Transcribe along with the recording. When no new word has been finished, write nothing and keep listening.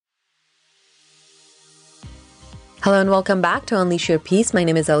Hello and welcome back to Unleash Your Peace. My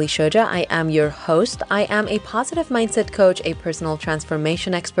name is Ali Shoja. I am your host. I am a positive mindset coach, a personal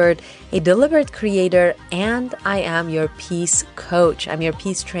transformation expert, a deliberate creator, and I am your peace coach. I'm your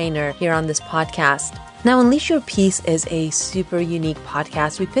peace trainer here on this podcast. Now, Unleash Your Peace is a super unique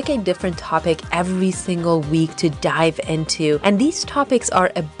podcast. We pick a different topic every single week to dive into, and these topics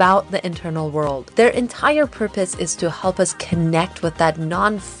are about the internal world. Their entire purpose is to help us connect with that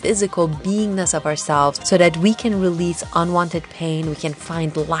non-physical beingness of ourselves so that we can release unwanted pain, we can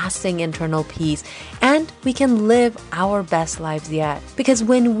find lasting internal peace, and we can live our best lives yet. Because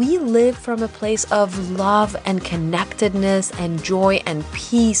when we live from a place of love and connectedness and joy and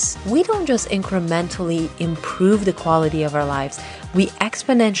peace, we don't just incrementally improve the quality of our lives. We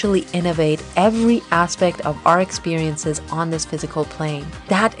exponentially innovate every aspect of our experiences on this physical plane.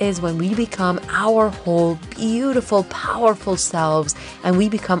 That is when we become our whole, beautiful, powerful selves, and we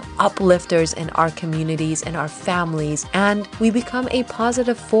become uplifters in our communities and our families, and we become a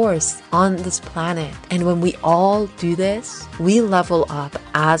positive force on this planet. And when we all do this, we level up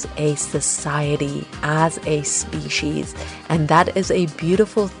as a society, as a species, and that is a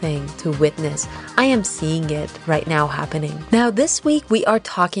beautiful thing to witness. I am seeing it right now happening. Now, this week we are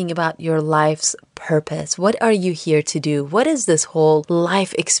talking about your life's purpose. What are you here to do? What is this whole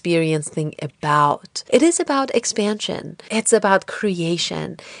life experience thing about? It is about expansion. It's about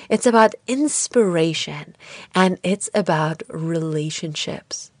creation. It's about inspiration. And it's about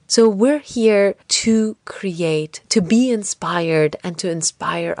relationships. So we're here to create, to be inspired, and to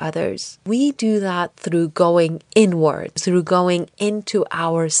inspire others. We do that through going inward, through going into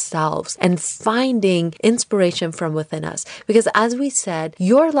ourselves and finding inspiration from within us. Because as we said,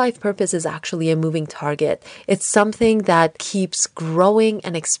 your life purpose is actually a moving target. It's something that keeps growing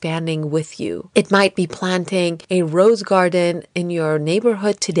and expanding with you. It might be planting a rose garden in your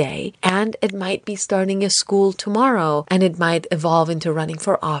neighborhood today, and it might be starting a school tomorrow, and it might evolve into running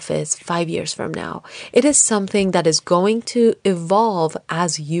for office 5 years from now. It is something that is going to evolve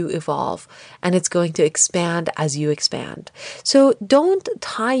as you evolve, and it's going to expand as you expand. So don't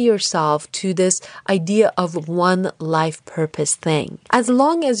tie yourself to this idea of one life purpose thing. As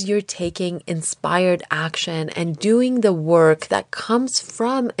long as you're taking inspired action and doing the work that comes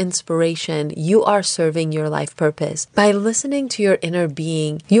from inspiration, you are serving your life purpose. By listening to your inner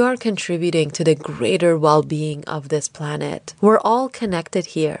being, you are contributing to the greater well-being of this planet. We're all connected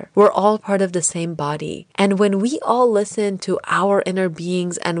here. We're all part of the same body. And when we all listen to our inner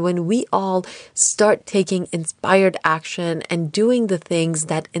beings, and when we all start taking inspired action and doing the things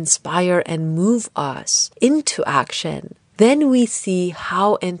that inspire and move us into action, then we see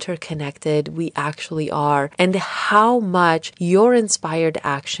how interconnected we actually are and how much your inspired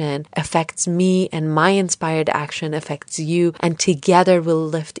action affects me and my inspired action affects you. And together we'll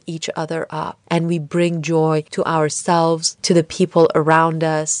lift each other up and we bring joy to ourselves, to the people around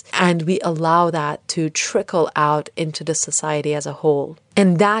us, and we allow that to trickle out into the society as a whole.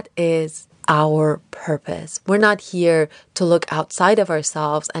 And that is our purpose. We're not here to look outside of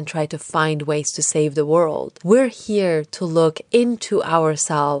ourselves and try to find ways to save the world. We're here to look into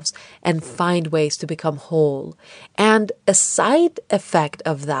ourselves and find ways to become whole. And a side effect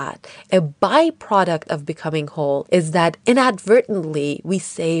of that, a byproduct of becoming whole, is that inadvertently we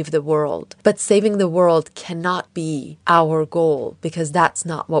save the world. But saving the world cannot be our goal because that's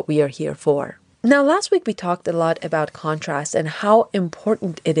not what we are here for. Now, last week we talked a lot about contrast and how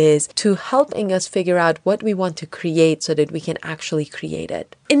important it is to helping us figure out what we want to create so that we can actually create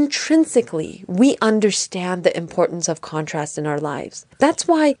it. Intrinsically, we understand the importance of contrast in our lives. That's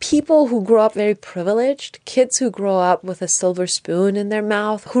why people who grow up very privileged, kids who grow up with a silver spoon in their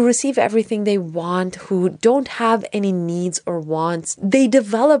mouth, who receive everything they want, who don't have any needs or wants, they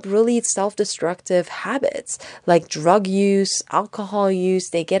develop really self-destructive habits like drug use, alcohol use,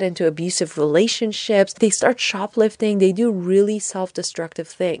 they get into abusive relationships, they start shoplifting, they do really self-destructive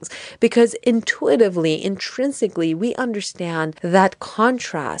things because intuitively, intrinsically, we understand that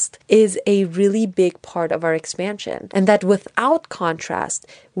contrast is a really big part of our expansion and that without contrast,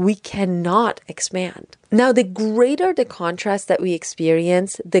 we cannot expand. Now, the greater the contrast that we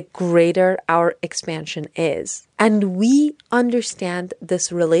experience, the greater our expansion is. And we understand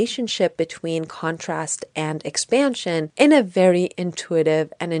this relationship between contrast and expansion in a very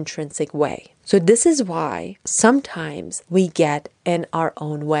intuitive and intrinsic way. So this is why sometimes we get in our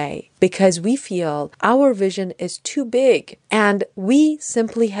own way, because we feel our vision is too big and we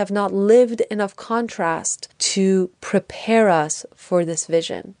simply have not lived enough contrast to prepare us for this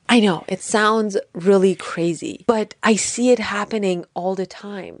vision. I know it sounds really crazy, but I see it happening all the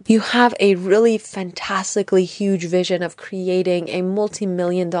time. You have a really fantastically huge vision of creating a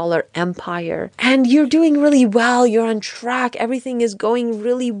multi-million-dollar empire, and you're doing really well, you're on track, everything is going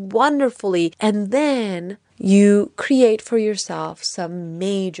really wonderfully, and then you create for yourself some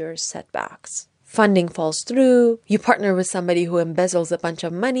major setbacks. Funding falls through, you partner with somebody who embezzles a bunch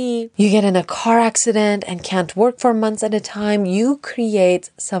of money, you get in a car accident and can't work for months at a time. You create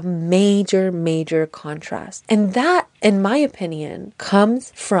some major contrast. And that, in my opinion,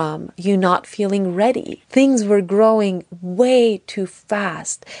 comes from you not feeling ready. Things were growing way too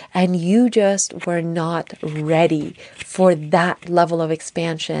fast and you just were not ready for that level of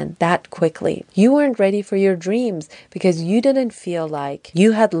expansion that quickly. You weren't ready for your dreams because you didn't feel like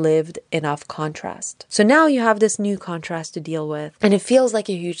you had lived enough contrast. So now you have this new contrast to deal with, and it feels like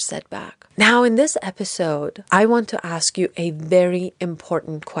a huge setback. Now, in this episode, I want to ask you a very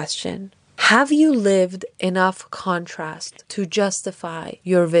important question. Have you lived enough contrast to justify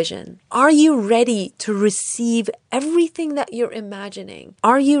your vision? Are you ready to receive everything that you're imagining?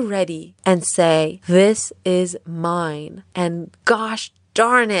 Are you ready and say, this is mine, and gosh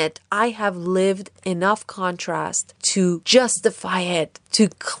darn it, I have lived enough contrast to justify it, to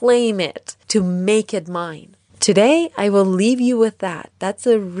claim it, to make it mine? Today, I will leave you with that. That's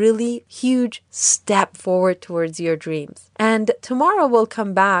a really huge step forward towards your dreams. And tomorrow we'll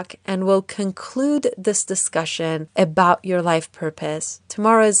come back and we'll conclude this discussion about your life purpose.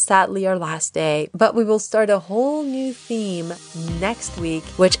 Tomorrow is sadly our last day, but we will start a whole new theme next week,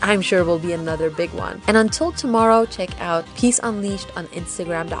 which I'm sure will be another big one. And until tomorrow, check out Peace Unleashed on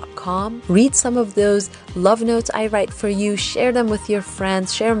Instagram.com. Read some of those love notes I write for you. Share them with your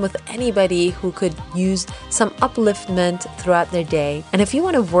friends. Share them with anybody who could use some upliftment throughout their day. And if you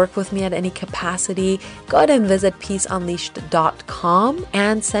want to work with me at any capacity, go ahead and visit peaceunleashed.com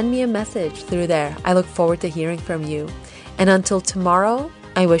and send me a message through there. I look forward to hearing from you. And until tomorrow,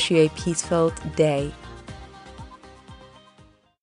 I wish you a peace-filled day.